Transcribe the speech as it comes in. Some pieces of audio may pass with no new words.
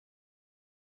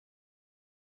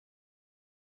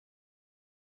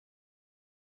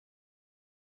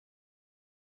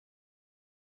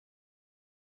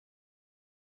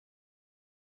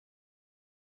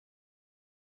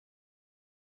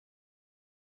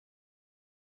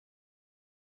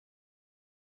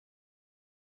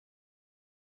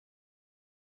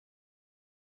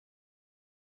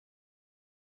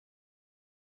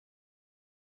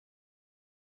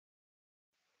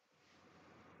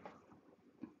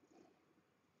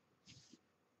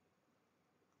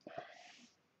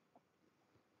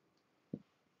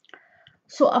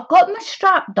So I've got my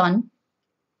strap done.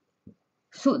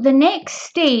 So the next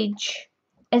stage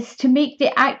is to make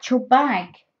the actual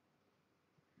bag.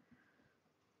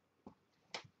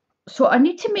 So I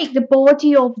need to make the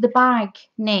body of the bag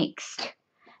next.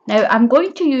 Now I'm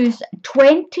going to use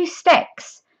 20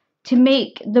 sticks to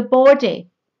make the body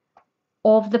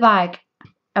of the bag.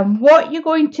 And what you're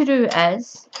going to do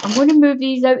is, I'm going to move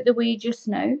these out the way just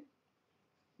now.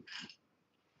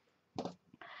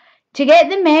 To get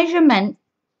the measurement,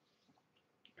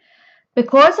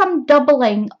 because I'm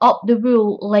doubling up the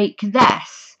wool like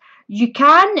this, you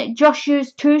can just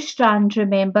use 2 strands,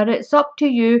 remember, it's up to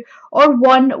you, or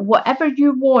 1, whatever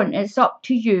you want, it's up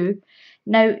to you.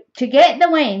 Now, to get the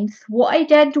length, what I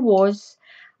did was,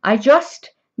 I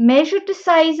just measured the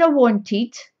size I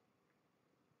wanted.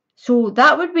 So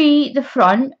that would be the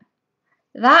front,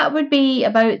 that would be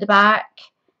about the back,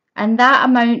 and that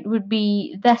amount would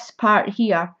be this part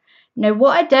here. Now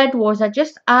what I did was I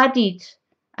just added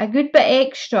a good bit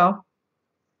extra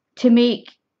to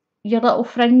make your little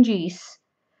fringes.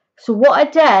 So what I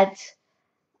did,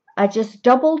 I just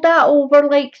doubled that over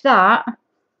like that,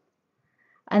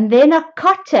 and then I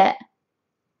cut it,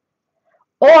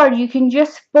 or you can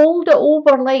just fold it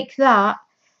over like that,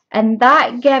 and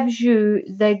that gives you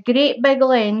the great big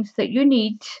length that you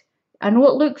need. I know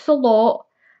it looks a lot,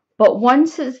 but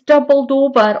once it's doubled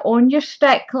over on your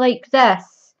stick like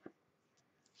this,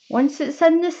 once it's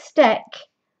in the stick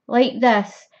like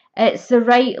this, it's the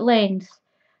right length.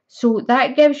 So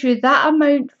that gives you that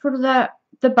amount for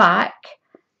the back,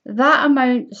 that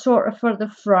amount sort of for the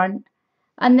front,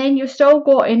 and then you've still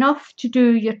got enough to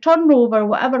do your turnover,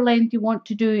 whatever length you want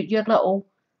to do your little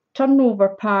turnover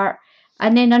part,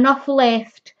 and then enough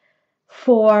left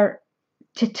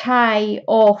to tie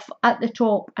off at the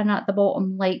top and at the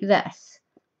bottom like this.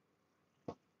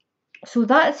 So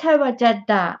that's how I did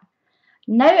that.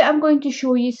 Now I'm going to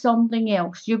show you something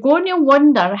else. You're going to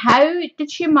wonder, how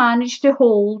did she manage to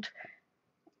hold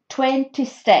 20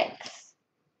 sticks?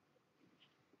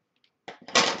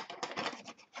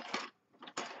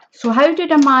 So how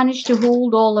did I manage to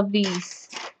hold all of these?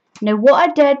 Now what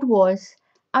I did was,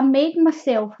 I made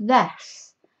myself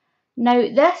this. Now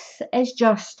this is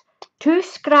just 2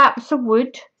 scraps of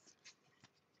wood.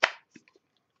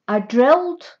 I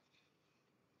drilled,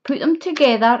 put them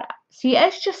together. See,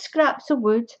 it's just scraps of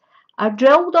wood. I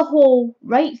drilled a hole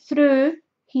right through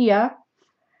here,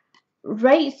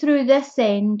 right through this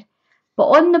end, but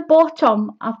on the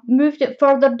bottom I've moved it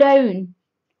further down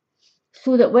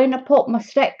so that when I pop my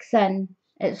sticks in,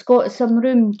 it's got some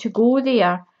room to go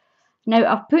there. Now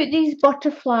I've put these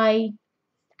butterfly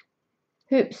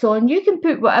hoops on. You can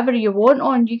put whatever you want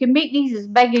on. You can make these as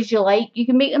big as you like. You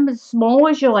can make them as small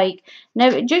as you like. Now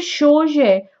it just shows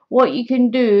you what you can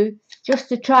do just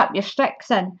to trap your sticks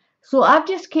in. So I've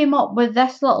just came up with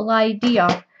this little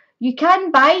idea. You can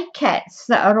buy kits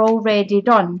that are already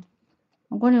done.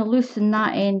 I'm going to loosen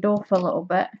that end off a little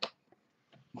bit.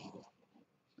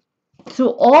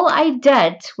 So all I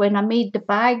did when I made the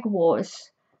bag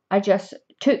was, I just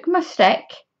took my stick,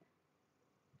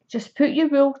 just put your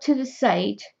wool to the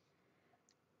side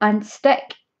and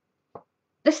stick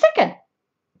the stick in.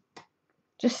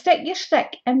 Just stick your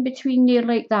stick in between there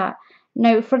like that.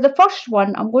 Now for the first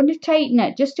one, I'm going to tighten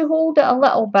it just to hold it a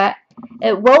little bit.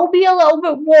 It will be a little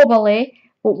bit wobbly,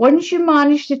 but once you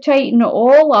manage to tighten it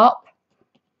all up,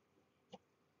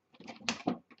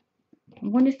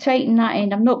 I'm going to tighten that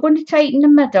end. I'm not going to tighten the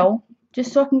middle,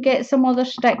 just so I can get some other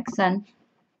sticks in.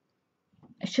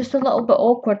 It's just a little bit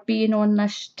awkward being on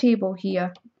this table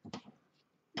here.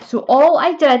 So all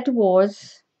I did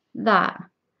was that.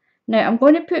 Now I'm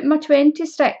going to put my 20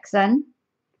 sticks in.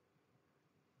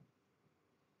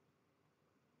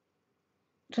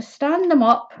 Just stand them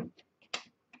up.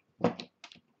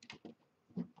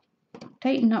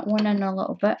 Tighten that one in a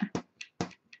little bit.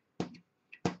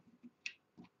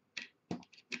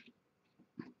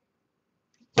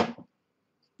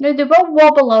 Now they will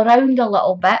wobble around a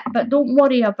little bit, but don't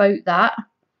worry about that.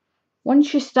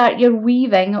 Once you start your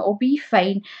weaving, it'll be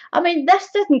fine. I mean, this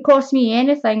didn't cost me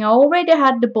anything. I already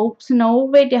had the bolts and I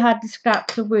already had the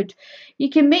scraps of wood.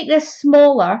 You can make this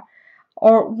smaller,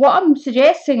 or what I'm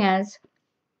suggesting is,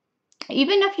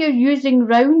 even if you're using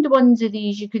round ones of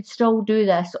these, you could still do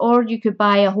this, or you could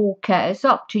buy a whole kit. It's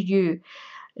up to you.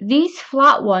 These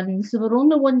flat ones, they were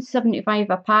only $1.75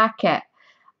 a packet.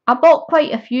 I bought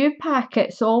quite a few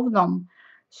packets of them.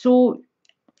 So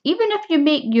even if you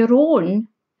make your own,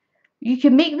 you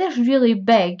can make this really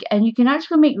big and you can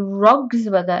actually make rugs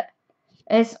with it.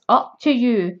 It's up to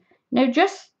you. Now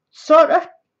just sort of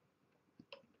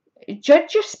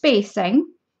judge your spacing.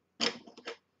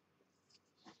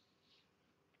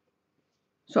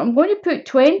 So I'm going to put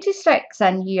 20 sticks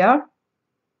in here.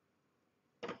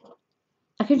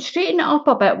 I can straighten it up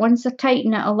a bit once I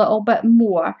tighten it a little bit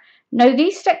more. Now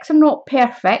these sticks are not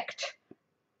perfect.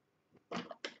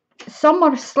 Some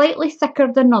are slightly thicker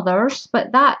than others,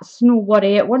 but that's no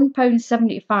worry. At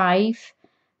 £1.75,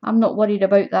 I'm not worried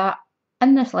about that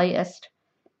in the slightest.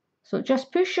 So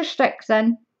just push your sticks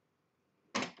in.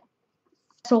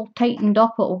 It's all tightened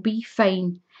up, it'll be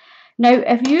fine. Now,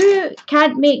 if you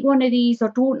can't make one of these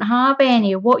or don't have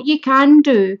any, what you can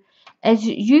do is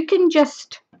you can do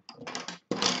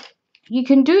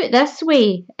it this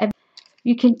way.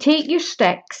 You can take your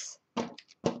sticks,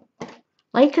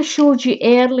 like I showed you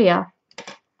earlier.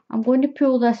 I'm going to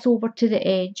pull this over to the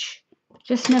edge.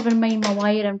 Just never mind my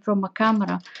wiring from my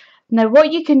camera. Now,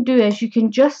 what you can do is you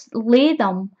can just lay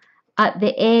them at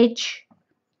the edge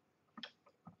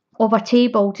of a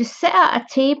table. Just sit at a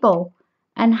table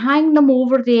and hang them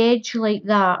over the edge like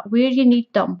that, where you need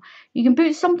them. You can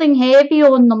put something heavy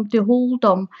on them to hold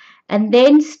them, and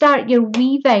then start your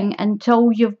weaving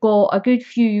until you've got a good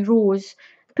few rows.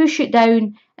 Push it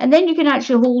down, and then you can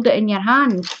actually hold it in your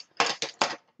hands.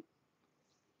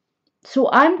 So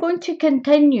I'm going to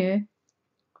continue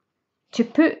to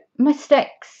put my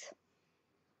sticks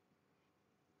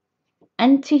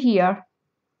into here.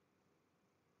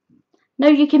 Now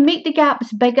you can make the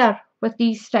gaps bigger with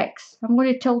these sticks. I'm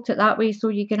going to tilt it that way so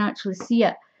you can actually see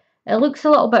it. It looks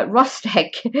a little bit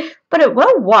rustic, but it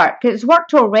will work. It's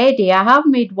worked already. I have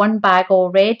made one bag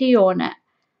already on it.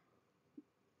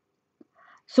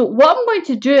 So what I'm going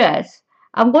to do is,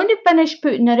 I'm going to finish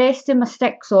putting the rest of my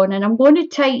sticks on, and I'm going to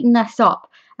tighten this up,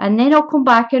 and then I'll come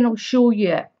back and I'll show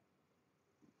you it.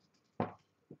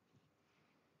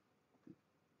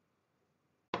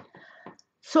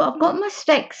 So I've got my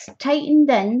sticks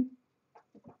tightened in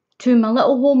to my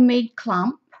little homemade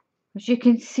clamp, as you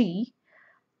can see.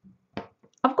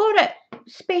 I've got it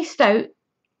spaced out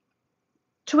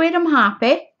to where I'm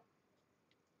happy,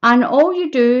 and all you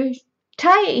do is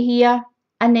tie it here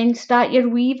and then start your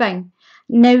weaving.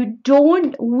 Now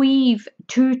don't weave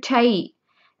too tight.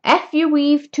 If you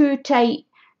weave too tight,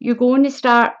 you're going to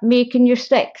start making your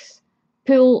sticks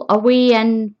pull away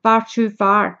in far too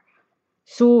far.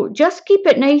 So just keep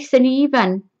it nice and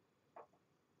even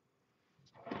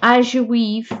as you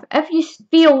weave. If you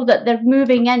feel that they're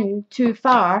moving in too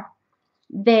far,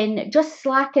 then just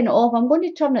slacken it off. I'm going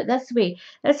to turn it this way.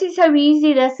 This is how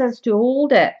easy this is to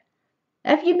hold it.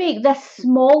 If you make this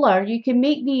smaller, you can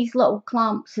make these little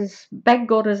clamps as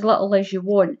big or as little as you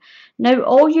want. Now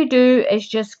all you do is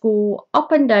just go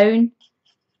up and down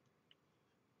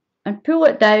and pull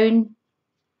it down.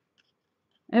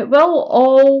 It will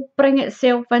all bring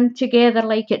itself in together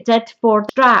like it did for the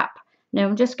strap. Now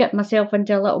I'm just getting myself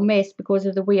into a little mess because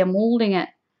of the way I'm holding it.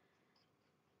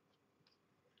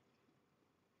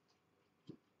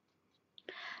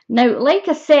 Now, like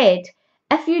I said,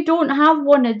 if you don't have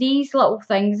one of these little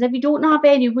things, if you don't have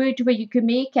any wood where you can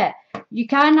make it, you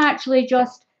can actually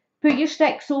just put your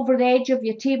sticks over the edge of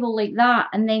your table like that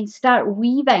and then start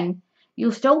weaving.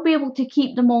 You'll still be able to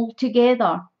keep them all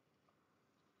together.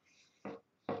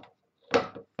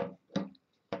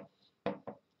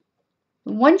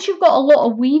 Once you've got a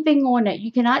lot of weaving on it,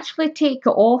 you can actually take it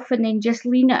off and then just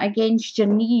lean it against your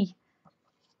knee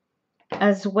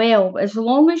as well, as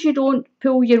long as you don't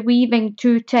pull your weaving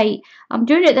too tight. I'm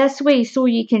doing it this way so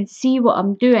you can see what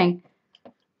I'm doing.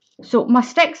 So my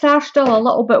sticks are still a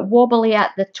little bit wobbly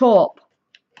at the top,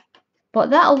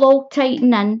 but that'll all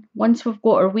tighten in once we've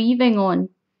got our weaving on.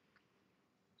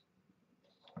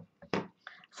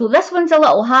 So this one's a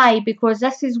little high because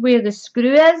this is where the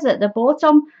screw is at the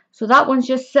bottom, so that one's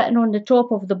just sitting on the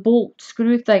top of the bolt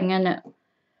screw thing in it.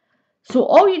 So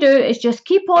all you do is just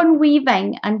keep on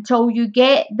weaving until you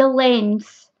get the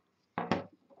length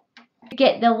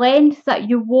that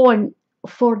you want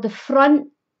for the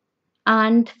front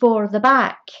and for the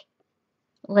back,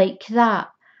 like that.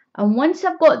 And once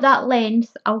I've got that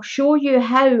length, I'll show you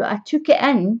how I took it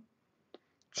in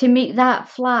to make that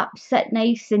flap sit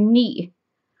nice and neat.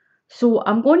 So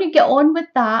I'm going to get on with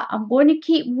that. I'm going to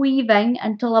keep weaving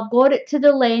until I've got it to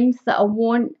the length that I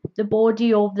want the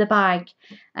body of the bag.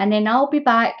 And then I'll be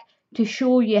back to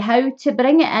show you how to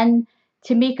bring it in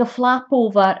to make a flap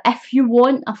over, if you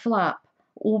want a flap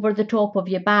over the top of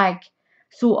your bag.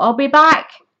 So I'll be back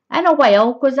in a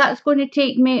while because that's going to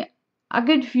take me a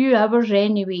good few hours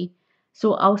anyway.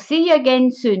 So I'll see you again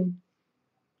soon.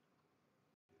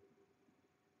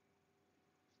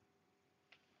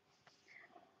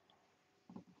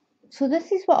 So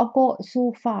this is what I've got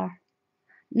so far.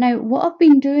 Now what I've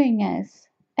been doing is,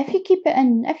 if you keep it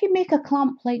in, if you make a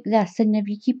clamp like this and if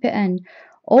you keep it in,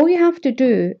 all you have to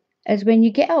do is when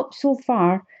you get up so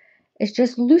far, is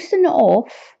just loosen it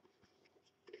off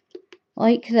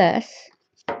like this,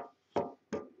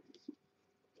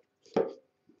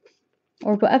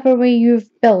 or whatever way you've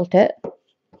built it.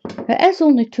 It is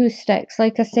only 2 sticks,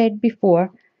 like I said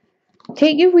before.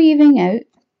 Take your weaving out.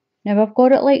 Now I've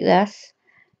got it like this.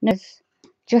 Now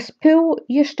just pull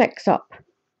your sticks up.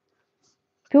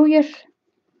 Pull your,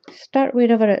 start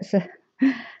wherever it's a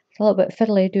little bit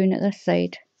fiddly doing it this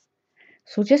side.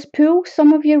 So just pull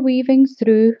some of your weaving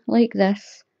through like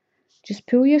this. Just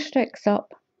pull your sticks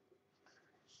up.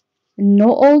 Not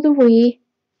all the way.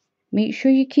 Make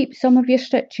sure you keep some of your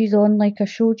stitches on, like I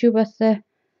showed you with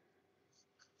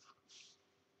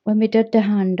when we did the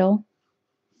handle.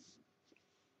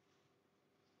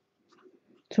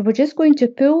 So we're just going to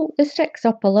pull the sticks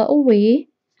up a little way.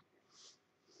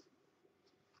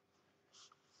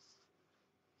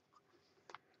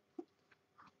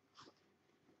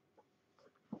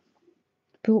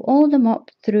 Pull all them up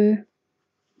through.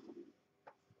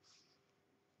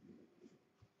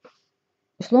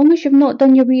 As long as you've not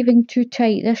done your weaving too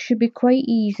tight, this should be quite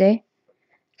easy.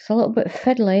 It's a little bit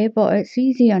fiddly, but it's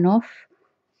easy enough.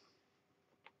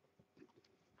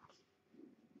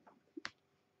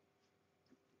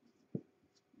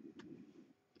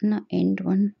 And that end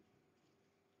one.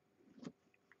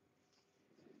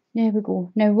 There we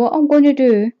go. Now what I'm going to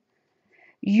do,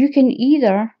 you can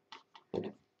either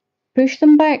push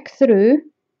them back through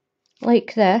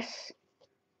like this.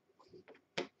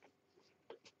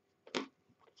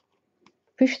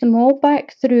 Push them all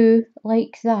back through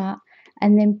like that,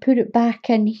 and then put it back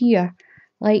in here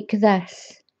like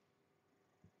this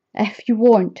if you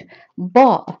want.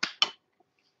 But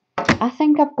I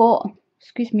think I've got,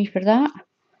 excuse me for that,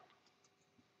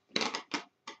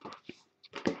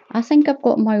 I think I've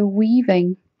got my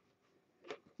weaving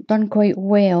done quite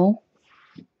well.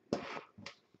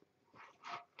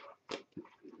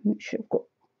 Make sure I've got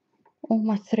all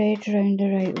my threads round the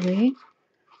right way.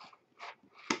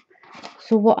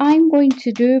 So what I'm going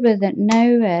to do with it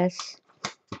now is,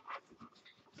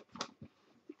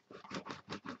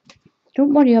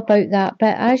 don't worry about that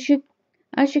bit.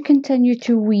 As you continue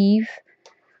to weave,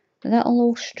 that'll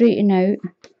all straighten out.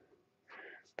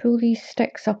 Pull these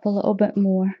sticks up a little bit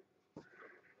more.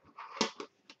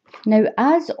 Now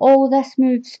as all this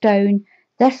moves down,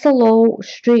 this will all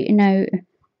straighten out.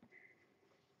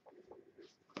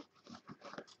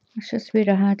 That's just where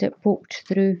I had it poked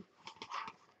through.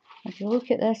 If you look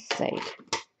at this side,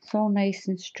 it's all nice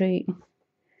and straight.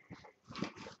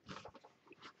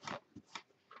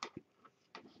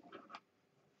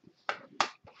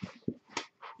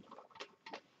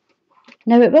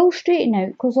 Now it will straighten out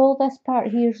because all this part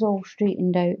here is all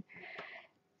straightened out.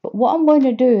 But what I'm going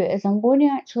to do is I'm going to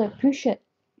actually push it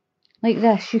like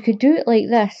this. You could do it like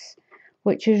this,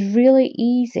 which is really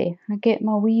easy. I get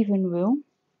my weaving wool.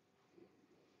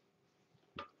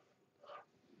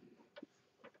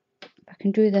 I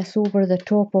can do this over the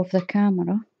top of the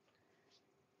camera.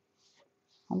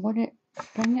 I'm going to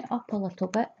bring it up a little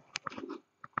bit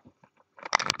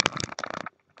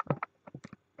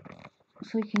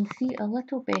so you can see a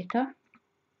little better.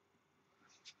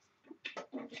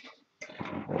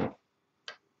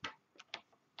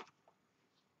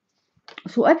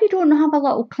 So if you don't have a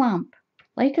little clamp,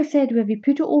 like I said, if you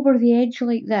put it over the edge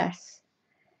like this,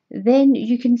 then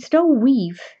you can still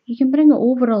weave. You can bring it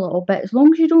over a little bit. As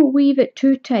long as you don't weave it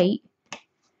too tight,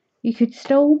 you could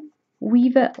still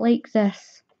weave it like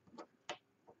this.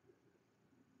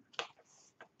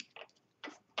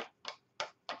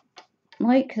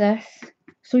 Like this.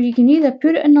 So you can either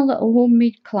put it in a little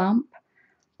homemade clamp,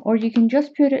 or you can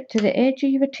just put it to the edge of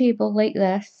your table like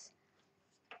this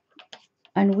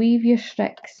and weave your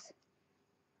sticks.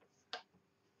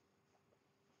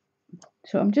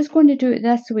 So I'm just going to do it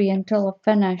this way until I've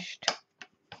finished.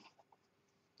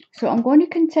 So I'm going to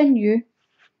continue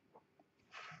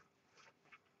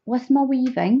with my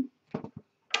weaving,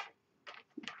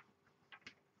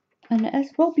 and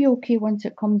it will be okay once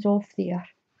it comes off there.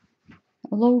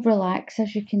 It'll all relax.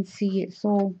 As you can see, it's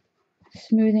all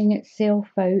smoothing itself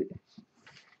out.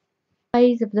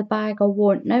 Size of the bag I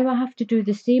want. Now I have to do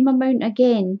the same amount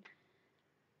again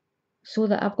so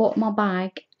that I've got my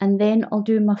bag, and then I'll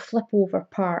do my flip over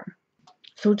part.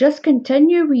 So just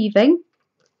continue weaving.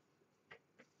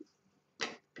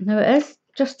 Now it is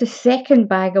just the second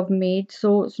bag I've made,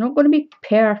 so it's not going to be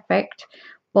perfect,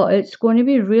 but it's going to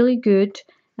be really good,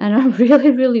 and I'm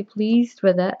really pleased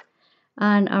with it,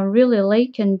 and I'm really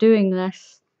liking doing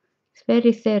this. It's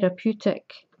very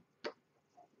therapeutic.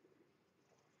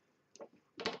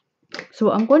 So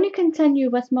I'm going to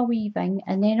continue with my weaving,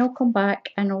 and then I'll come back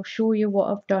and I'll show you what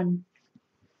I've done.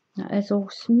 That is all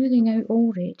smoothing out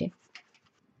already.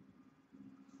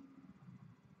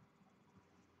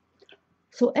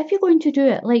 So if you're going to do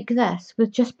it like this,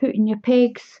 with just putting your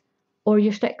pegs or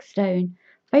your sticks down,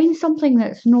 find something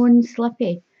that's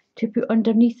non-slippy to put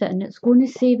underneath it, and it's going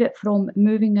to save it from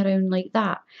moving around like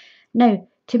that. Now,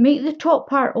 to make the top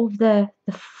part of the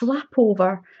flap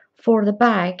over for the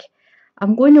bag,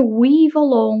 I'm going to weave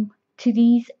along to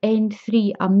these end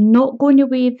three. I'm not going to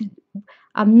weave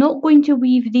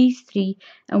these three,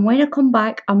 and when I come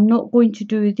back, I'm not going to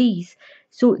do these.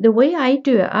 So the way I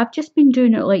do it, I've just been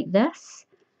doing it like this.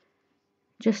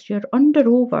 Just your under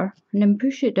over and then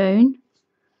push it down.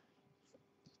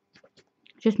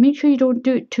 Just make sure you don't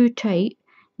do it too tight.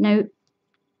 Now,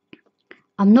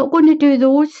 I'm not going to do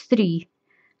those three.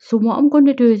 So what I'm going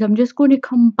to do is I'm just going to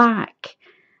come back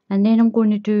and then I'm going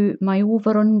to do my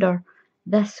over under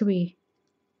this way.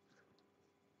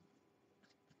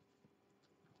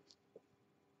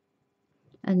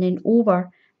 And then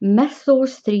over, miss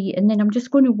those three, and then I'm just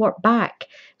going to work back.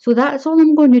 So that's all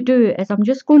I'm going to do, is I'm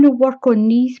just going to work on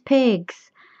these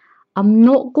pegs. I'm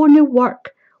not going to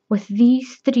work with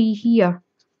these three here.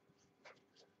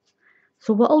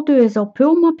 So what I'll do is I'll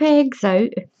pull my pegs out,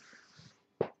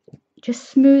 just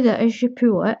smooth it as you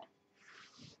pull it.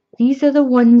 These are the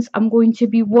ones I'm going to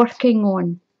be working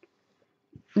on.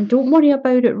 And don't worry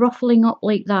about it ruffling up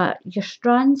like that. Your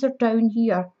strands are down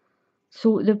here,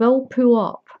 so they will pull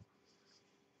up.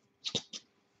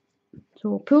 So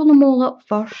we'll pull them all up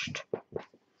first.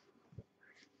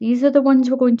 These are the ones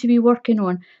we're going to be working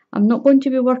on. I'm not going to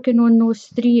be working on those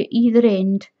three at either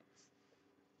end.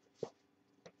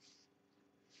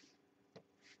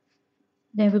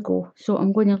 There we go. So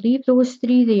I'm going to leave those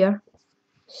three there.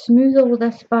 Smooth all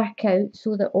this back out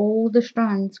so that all the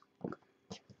strands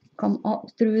come up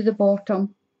through the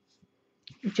bottom.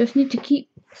 You just need to keep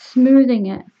smoothing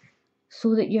it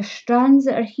so that your strands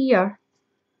that are here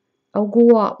will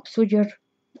go up, so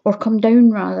or come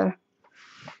down rather.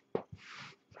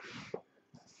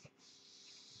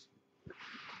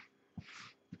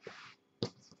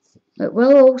 It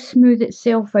will all smooth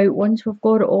itself out once we've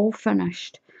got it all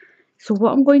finished. So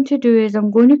what I'm going to do is I'm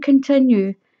going to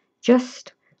continue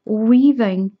just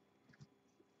weaving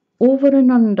over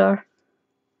and under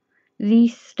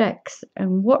these sticks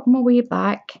and work my way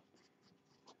back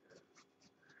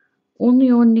only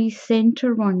on these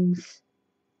centre ones.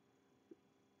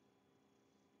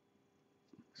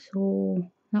 So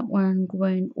that one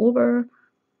going over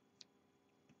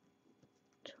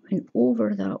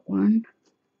that one.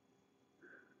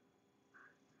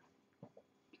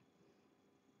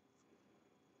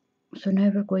 So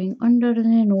now we're going under and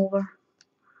then over.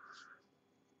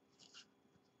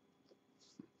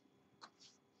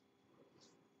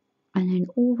 And then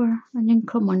over and then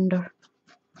come under.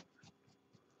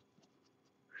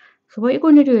 So what you're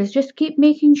going to do is just keep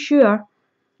making sure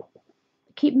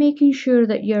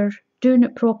that you're doing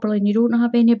it properly and you don't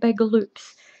have any big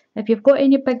loops. If you've got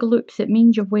any big loops, it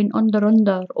means you've went under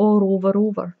or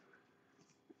over.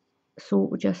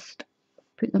 So just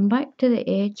put them back to the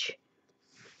edge.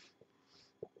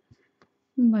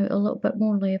 Out a little bit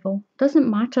more level. Doesn't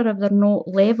matter if they're not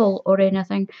level or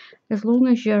anything, as long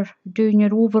as you're doing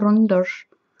your over unders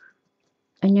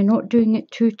and you're not doing it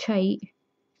too tight.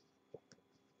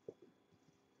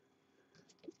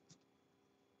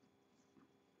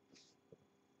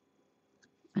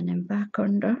 And then back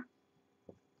under.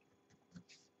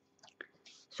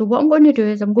 So what I'm going to do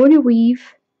is I'm going to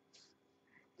weave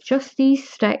just these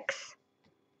sticks.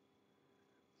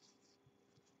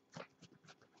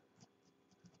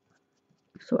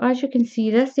 So as you can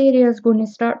see, this area is going to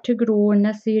start to grow and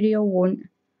this area won't.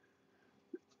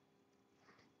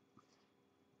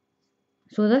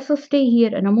 So this will stay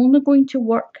here, and I'm only going to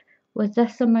work with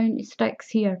this amount of sticks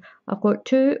here. I've got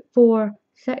 2, 4,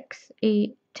 6,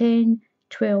 8, 10,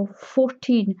 12,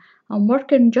 14. I'm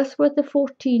working just with the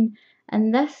 14,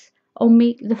 and this will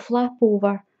make the flap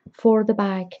over for the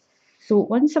bag. So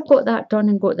once I've got that done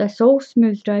and got this all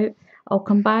smoothed out, I'll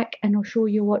come back and I'll show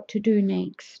you what to do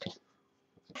next.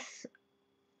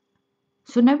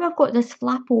 So now I've got this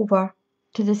flap over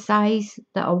to the size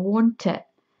that I want it.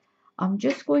 I'm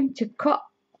just going to cut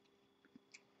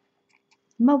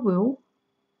my wool.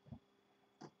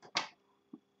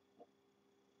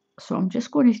 So I'm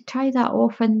just going to tie that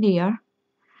off in there.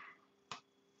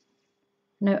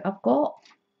 Now I've got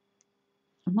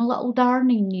my little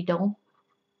darning needle.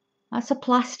 That's a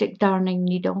plastic darning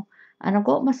needle. And I've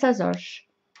got my scissors.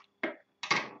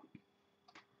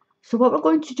 So what we're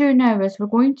going to do now is we're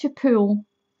going to pull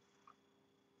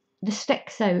the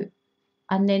sticks out,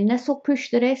 and then this will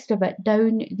push the rest of it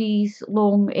down these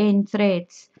long end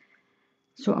threads.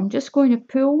 So I'm just going to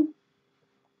pull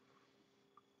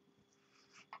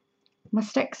my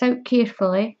sticks out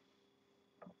carefully.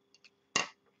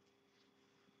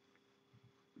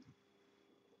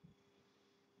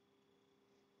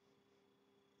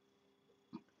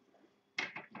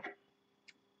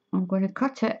 I'm going to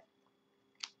cut it,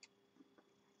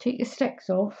 take the sticks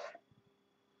off.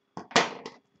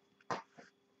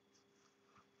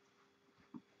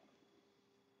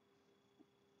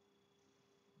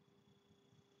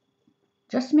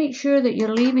 Just make sure that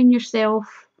you're leaving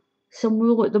yourself some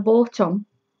wool at the bottom.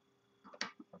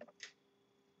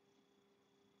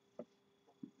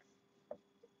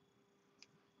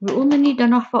 We only need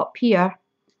enough up here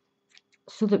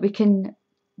so that we can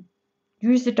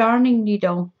use the darning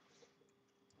needle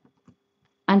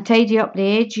and tidy up the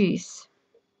edges.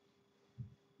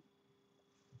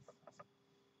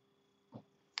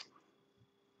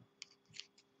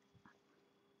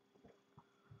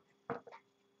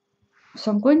 So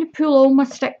I'm going to pull all my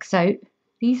sticks out,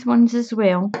 these ones as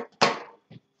well.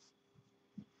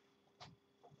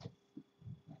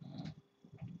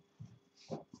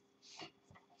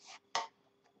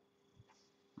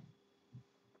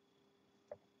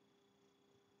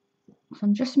 So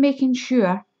I'm just making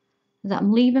sure that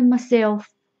I'm leaving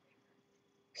myself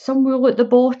some wool at the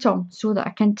bottom so that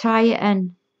I can tie it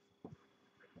in.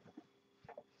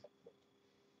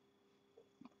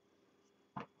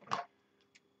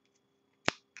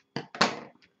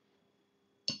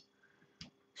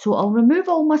 So I'll remove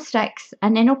all my sticks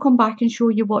and then I'll come back and show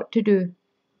you what to do.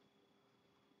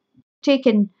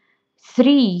 Taking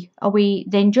 3 away,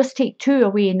 then just take 2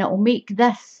 away and it'll make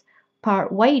this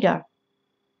part wider,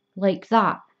 like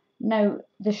that. Now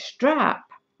the strap,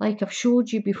 like I've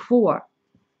showed you before,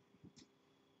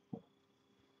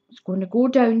 it's going to go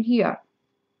down here.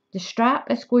 The strap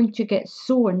is going to get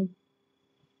sewn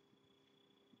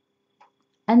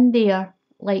in there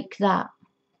like that.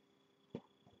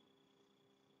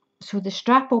 So the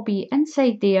strap will be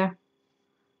inside there,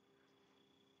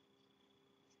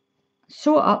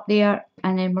 sew it up there,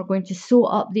 and then we're going to sew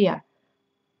it up there.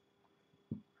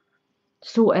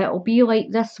 So it'll be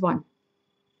like this one.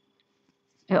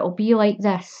 It'll be like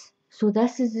this. So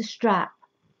this is the strap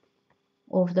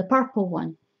of the purple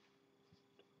one.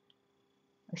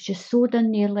 It's just sewed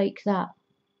in there like that.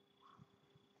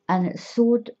 And it's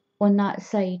sewed on that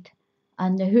side.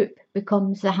 And the hoop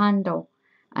becomes the handle.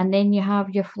 And then you have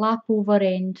your flap over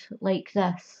end like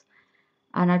this.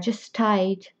 And I just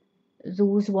tied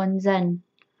those ones in.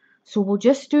 So we'll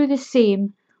just do the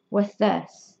same with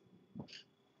this.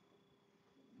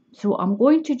 So I'm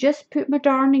going to just put my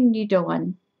darning needle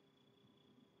in.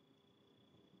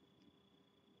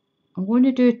 I'm going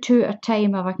to do 2 at a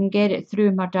time if I can get it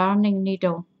through my darning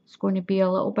needle. It's going to be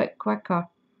a little bit quicker.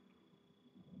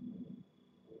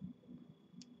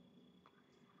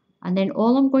 And then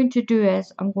all I'm going to do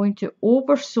is I'm going to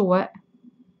over sew it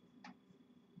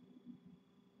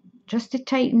just to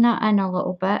tighten that in a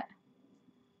little bit.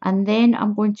 And then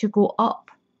I'm going to go up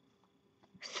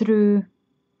through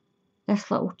this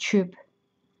little tube.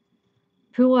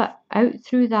 Pull it out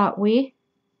through that way.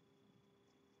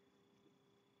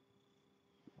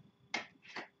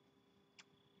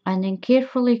 And then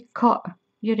carefully cut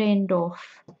your end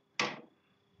off.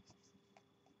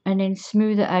 And then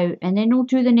smooth it out. And then I'll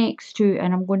do the next 2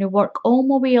 and I'm going to work all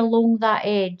my way along that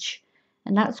edge.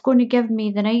 And that's going to give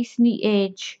me the nice neat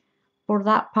edge for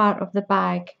that part of the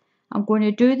bag. I'm going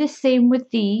to do the same with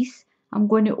these. I'm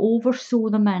going to over sew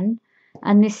them in,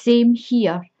 and the same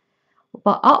here.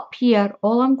 But up here,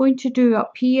 all I'm going to do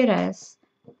up here is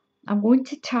I'm going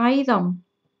to tie them.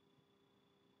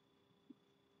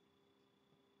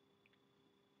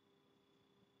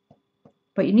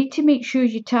 But you need to make sure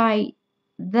you tie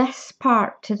this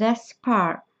part to this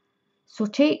part. So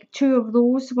take 2 of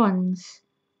those ones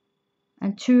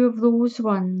and 2 of those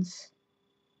ones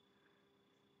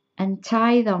and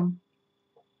tie them.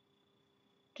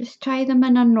 Just tie them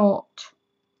in a knot.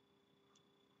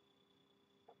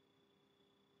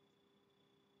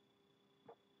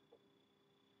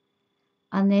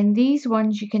 And then these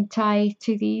ones you can tie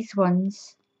to these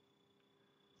ones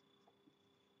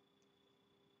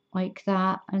like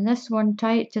that. And this one,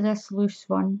 tie it to this loose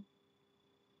one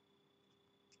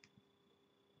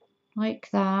like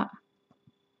that.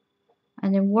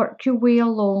 And then work your way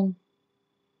along.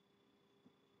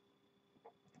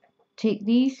 Take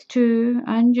these 2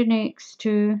 and your next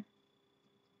 2.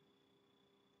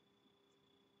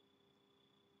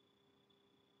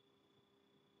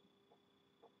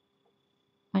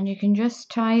 And you can just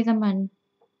tie them in.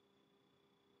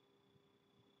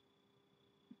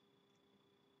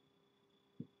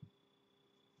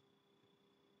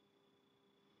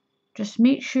 Just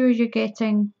make sure you're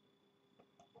getting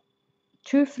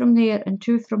 2 from there and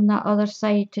 2 from that other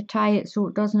side to tie it so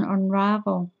it doesn't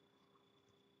unravel.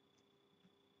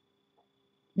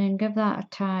 Then give that a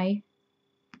tie.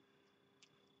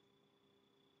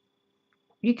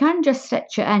 You can just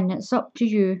stitch it in, it's up to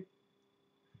you.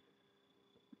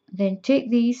 Then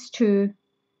take these 2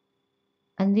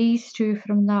 and these 2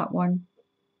 from that one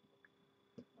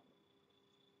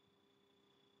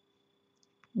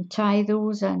and tie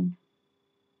those in.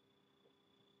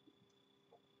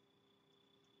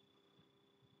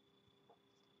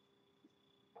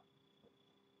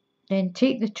 Then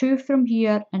take the 2 from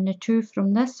here and the 2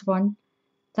 from this one.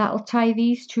 That'll tie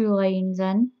these 2 lines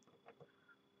in.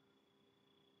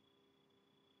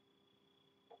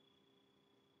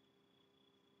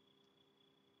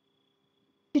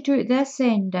 To do at this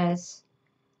end is,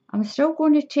 I'm still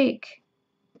going to take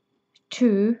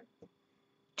 2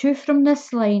 from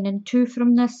this line and 2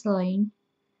 from this line.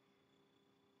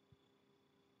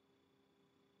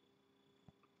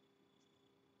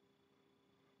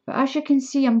 But as you can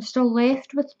see, I'm still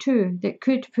left with 2 that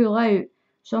could pull out.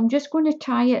 So I'm just going to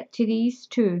tie it to these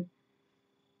 2.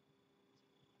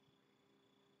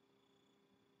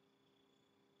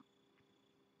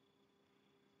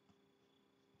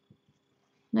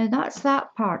 Now that's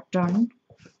that part done.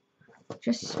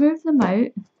 Just smooth them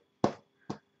out.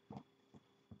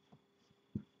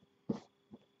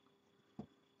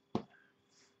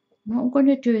 What I'm going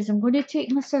to do is I'm going to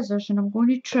take my scissors and I'm going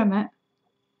to trim it.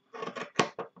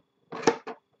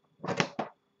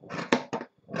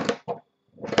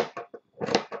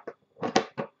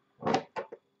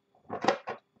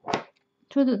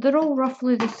 So that they're all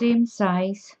roughly the same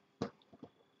size.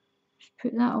 Just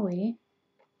put that away.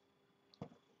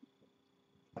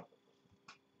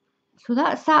 So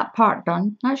that's that part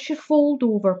done. That's your fold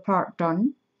over part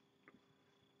done.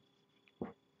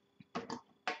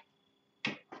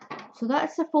 So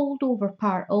that's the fold over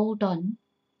part all done.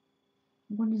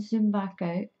 I'm going to zoom back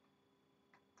out.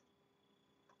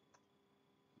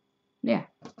 There.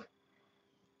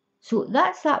 So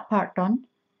that's that part done.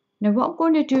 Now what I'm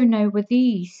going to do now with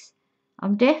these,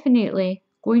 I'm definitely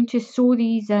going to sew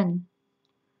these in.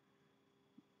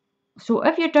 So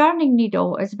if your darning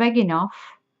needle is big enough,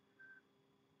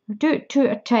 do it 2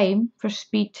 at a time for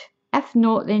speed. If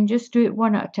not, then just do it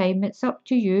 1 at a time. It's up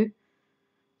to you.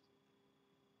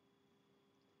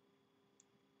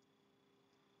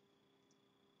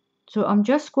 So I'm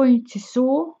just going to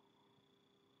sew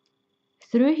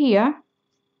through here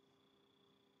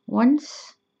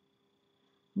once.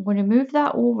 I'm going to move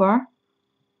that over,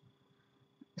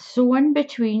 sew in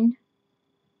between,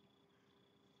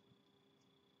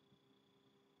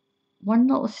 one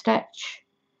little stitch,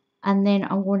 and then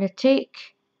I'm going to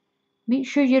make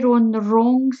sure you're on the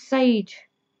wrong side.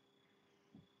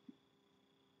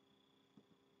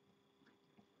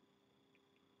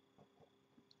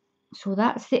 So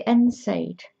that's the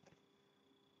inside.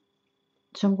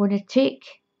 So I'm going to take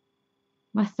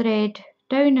my thread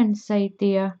down inside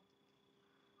there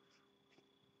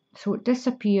so it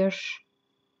disappears,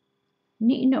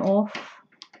 neaten it off.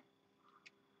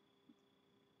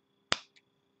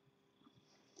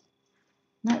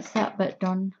 That's that bit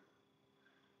done.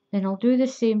 Then I'll do the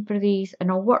same for these, and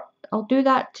I'll do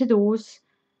that to those,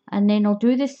 and then I'll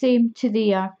do the same to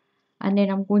there, and then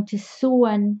I'm going to sew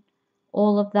in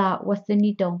all of that with the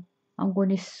needle. I'm going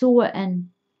to sew it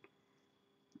in.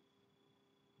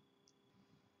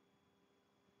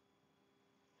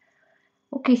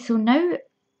 Okay, so now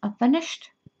I've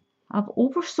finished. I've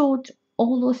over sewed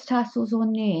all those tassels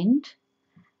on the end,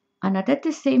 and I did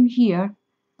the same here,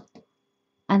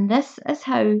 and this is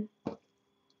how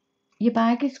your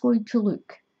bag is going to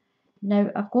look.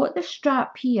 Now I've got the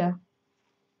strap here.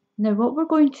 Now what we're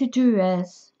going to do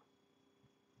is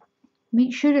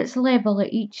make sure it's level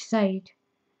at each side.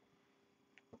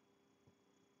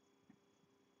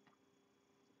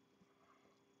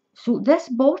 So this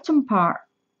bottom part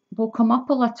will come up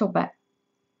a little bit,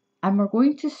 and we're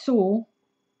going to sew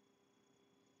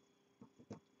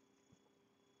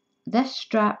this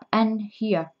strap in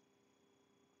here.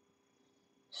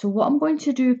 So what I'm going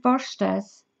to do first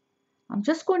is I'm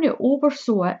just going to over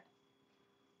sew it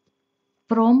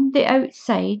from the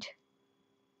outside.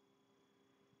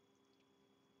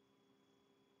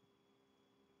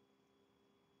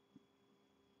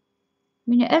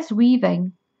 I mean, it is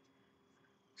weaving,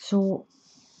 so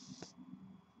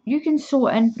you can sew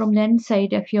it in from the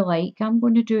inside if you like. I'm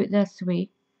going to do it this way,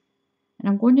 and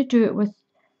I'm going to do it with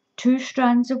 2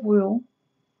 strands of wool.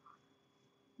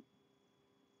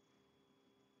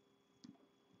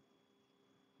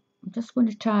 I'm just going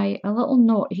to tie a little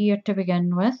knot here to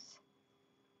begin with.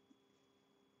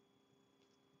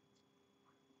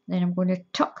 Then I'm going to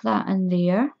tuck that in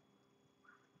there.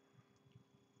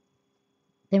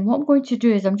 Then what I'm going to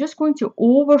do is I'm just going to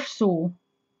over sew.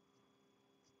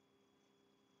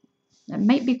 It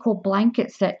might be called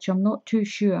blanket stitch, I'm not too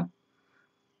sure.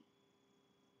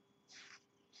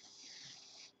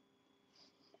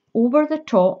 Over the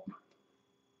top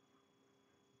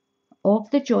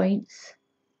of the joints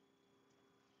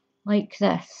like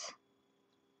this.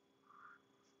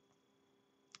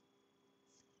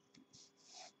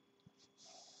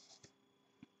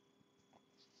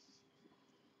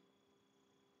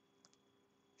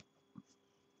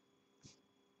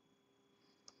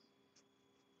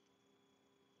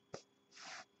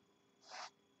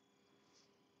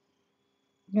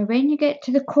 Now when you get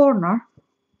to the corner,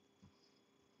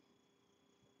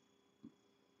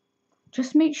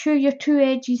 just make sure your two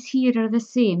edges here are the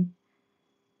same.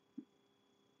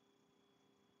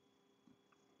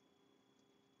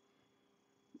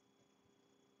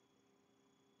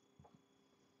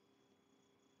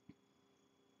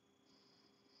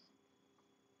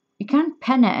 You can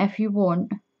pin it if you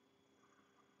want.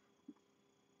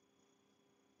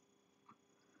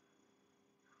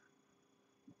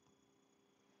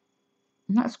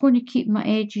 And that's going to keep my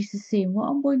edges the same. What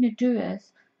I'm going to do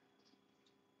is,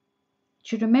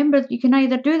 should remember that you can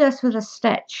either do this with a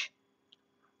stitch.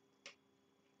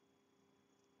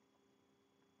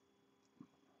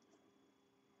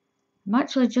 I'm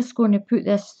actually just going to put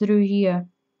this through here,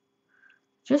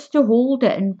 just to hold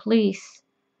it in place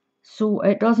so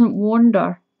it doesn't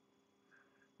wander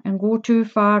and go too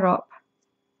far up.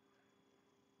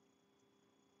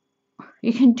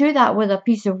 You can do that with a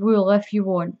piece of wool if you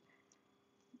want.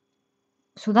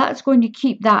 So that's going to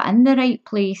keep that in the right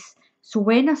place. So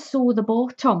when I sew the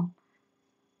bottom,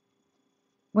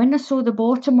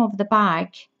 of the bag,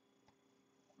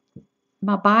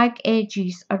 my bag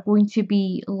edges are going to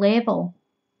be level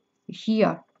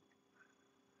here.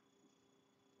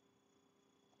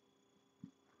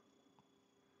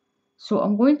 So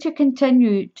I'm going to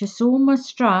continue to sew my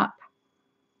strap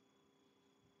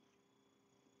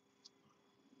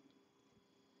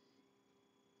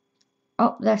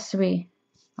up this way.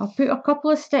 I'll put a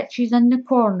couple of stitches in the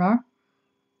corner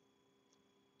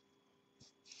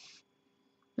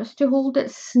just to hold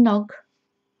it snug.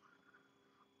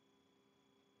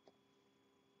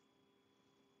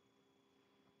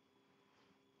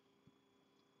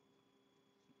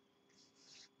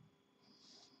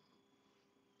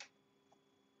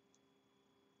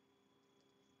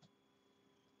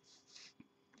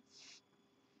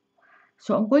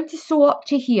 So I'm going to sew up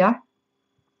to here,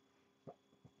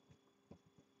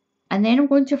 and then I'm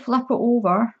going to flip it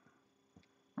over,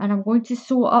 and I'm going to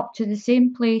sew up to the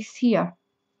same place here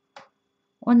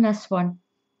on this one.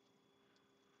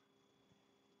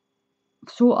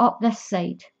 Sew up this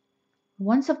side.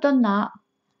 Once I've done that,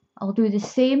 I'll do the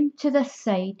same to this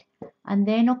side, and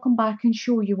then I'll come back and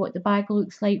show you what the bag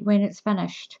looks like when it's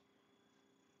finished.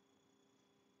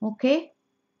 Okay?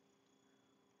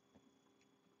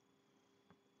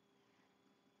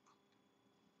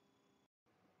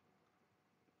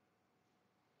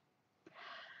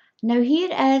 Now here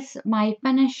is my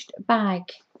finished bag.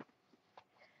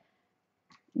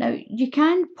 Now you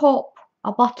can pop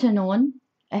a button on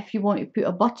if you want to put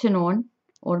a button on,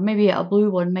 or maybe a blue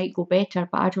one might go better,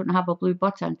 but I don't have a blue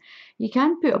button. You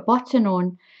can put a button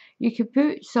on. You could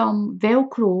put some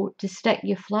Velcro to stick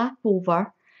your flap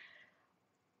over,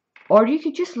 or you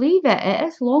could just leave it. It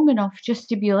is long enough just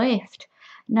to be left.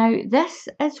 Now this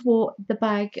is what the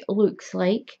bag looks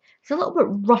like. It's a little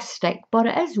bit rustic, but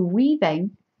it is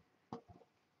weaving.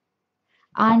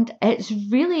 And it's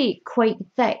really quite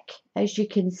thick, as you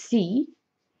can see.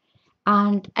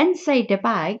 And inside the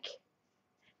bag,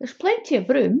 there's plenty of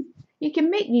room. You can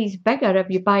make these bigger if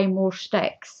you buy more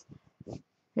sticks.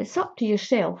 It's up to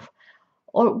yourself.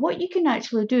 Or what you can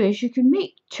actually do is you can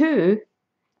make two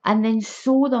and then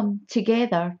sew them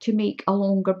together to make a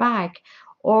longer bag.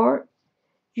 Or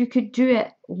you could do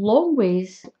it long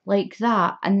ways like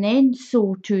that and then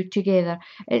sew two together.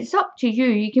 It's up to you.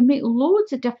 You can make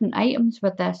loads of different items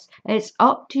with this. It's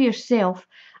up to yourself.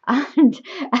 And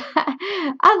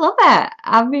I love it.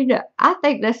 I mean, I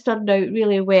think this turned out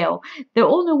really well. The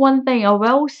only one thing I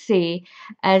will say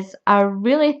is I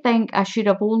really think I should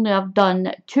have only have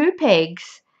done 2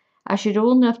 pegs. I should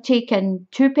only have taken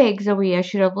 2 pegs away. I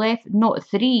should have left not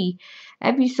 3.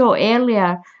 If you saw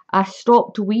earlier, I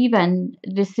stopped weaving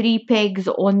the 3 pegs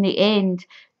on the end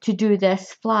to do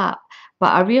this flap,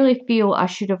 but I really feel I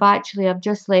should have actually have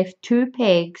just left 2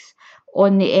 pegs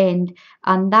on the end,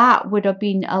 and that would have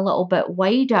been a little bit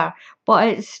wider, but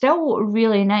it's still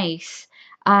really nice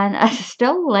and I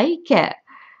still like it.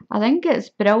 I think it's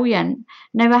brilliant.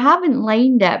 Now I haven't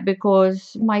lined it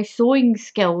because my sewing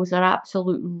skills are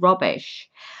absolute rubbish,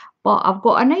 but I've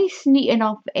got a nice neat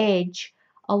enough edge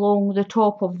along the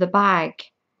top of the bag.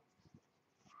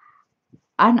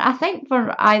 And I think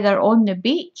for either on the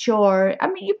beach or, I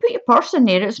mean, you put your purse in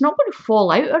there, it's not going to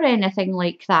fall out or anything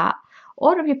like that.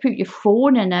 Or if you put your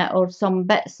phone in it or some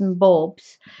bits and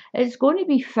bobs, it's going to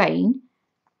be fine.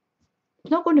 It's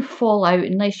not going to fall out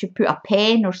unless you put a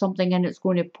pen or something in, it's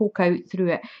going to poke out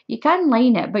through it. You can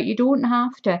line it, but you don't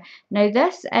have to. Now,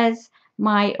 this is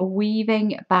my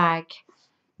weaving bag.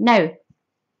 Now,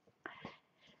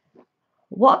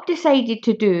 what I've decided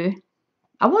to do,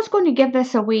 I was going to give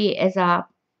this away as a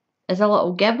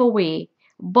little giveaway,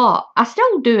 but I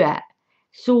still do it.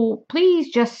 So please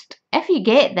just, if you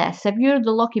get this, if you're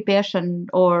the lucky person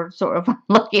or sort of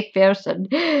unlucky person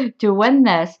to win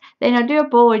this, then I do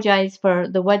apologise for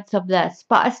the width of this,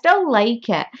 but I still like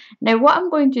it. Now what I'm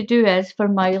going to do is, for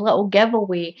my little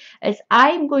giveaway, is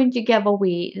I'm going to give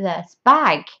away this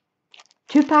bag.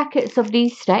 2 packets of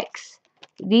these sticks.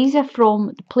 These are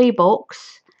from the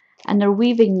Playbox and they're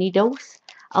weaving needles.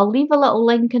 I'll leave a little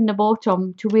link in the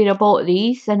bottom to where I bought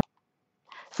these, and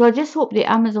so I just hope the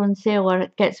Amazon seller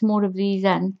gets more of these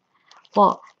in.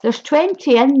 But there's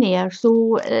 20 in there,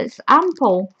 so it's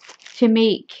ample to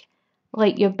make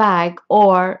like your bag,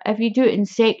 or if you do it in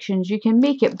sections you can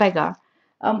make it bigger.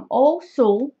 I'm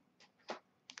also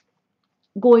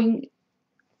going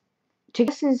to,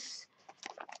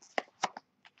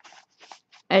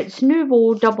 it's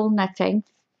Nouveau double knitting,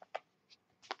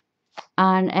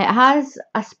 and it has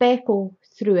a speckle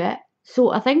through it,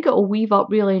 so I think it'll weave up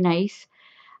really nice,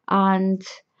 and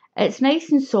it's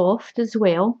nice and soft as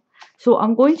well. So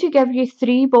I'm going to give you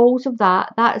 3 balls of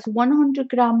that. That is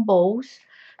 100-gram balls,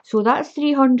 so that's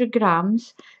 300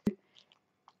 grams.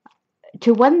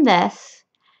 To win this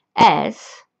is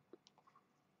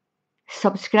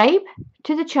subscribe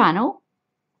to the channel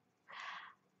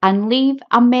and leave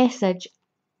a message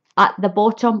at the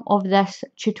bottom of this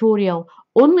tutorial.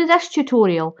 Only this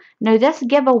tutorial. Now this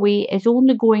giveaway is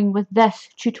only going with this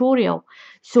tutorial.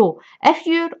 So if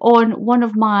you're on one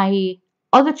of my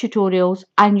other tutorials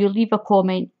and you leave a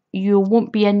comment, you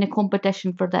won't be in the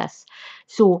competition for this.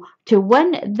 So to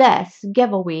win this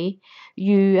giveaway,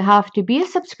 you have to be a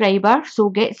subscriber. So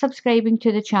get subscribing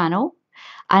to the channel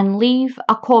and leave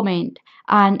a comment.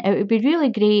 And it would be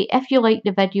really great if you like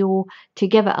the video to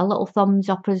give it a little thumbs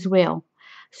up as well.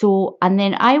 So, and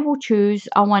then I will choose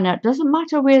a winner. It doesn't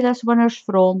matter where this winner's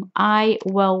from. I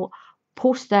will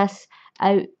post this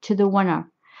out to the winner.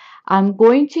 I'm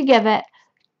going to give it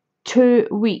 2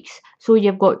 weeks. So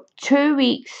you've got 2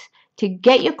 weeks to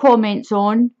get your comments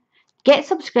on, get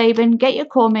subscribing, get your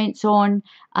comments on,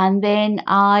 and then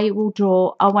I will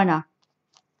draw a winner.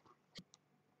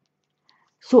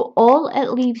 So all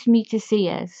it leaves me to say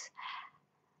is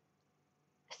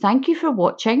thank you for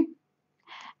watching.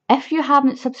 If you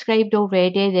haven't subscribed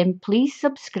already, then please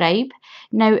subscribe.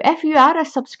 Now, if you are a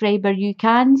subscriber, you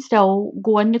can still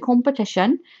go in the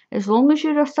competition. As long as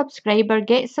you're a subscriber,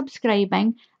 get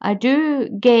subscribing. I do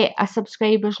get a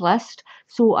subscribers list,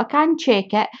 so I can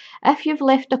check it. If you've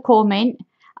left a comment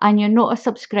and you're not a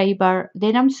subscriber,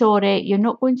 then I'm sorry, you're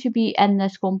not going to be in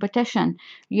this competition.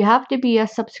 You have to be a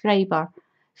subscriber.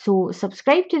 So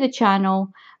subscribe to the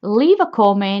channel, leave a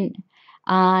comment,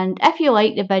 and if you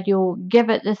like the video, give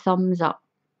it the thumbs up.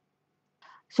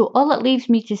 So all it leaves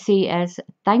me to say is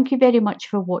thank you very much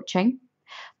for watching.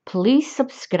 Please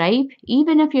subscribe.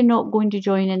 Even if you're not going to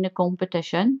join in the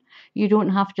competition, you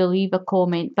don't have to leave a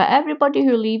comment. But everybody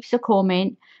who leaves a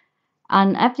comment,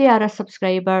 and if they are a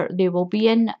subscriber, they will be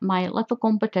in my little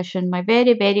competition, my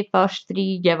very first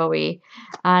 3 giveaway.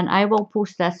 And I will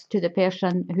post this to the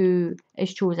person who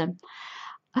is chosen.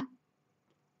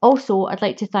 Also, I'd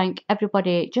like to thank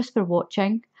everybody just for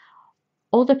watching,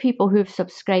 all the people who've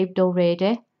subscribed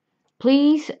already.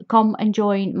 Please come and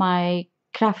join my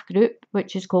craft group,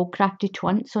 which is called Crafty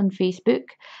Twints on Facebook.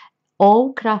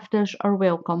 All crafters are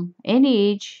welcome,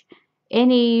 any age,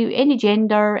 any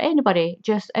gender, anybody.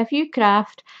 Just if you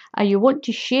craft and you want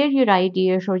to share your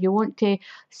ideas, or you want to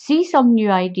see some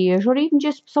new ideas, or even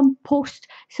just post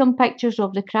some pictures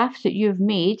of the crafts that you've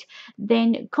made,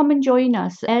 then come and join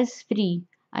us. It is free.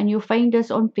 And you'll find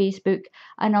us on Facebook,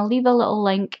 and I'll leave a little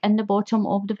link in the bottom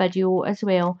of the video as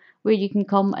well, where you can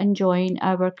come and join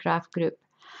our craft group.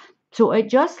 So it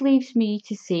just leaves me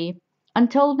to say,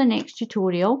 until the next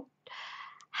tutorial,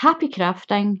 happy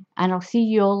crafting, and I'll see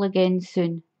you all again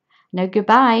soon. Now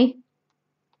goodbye.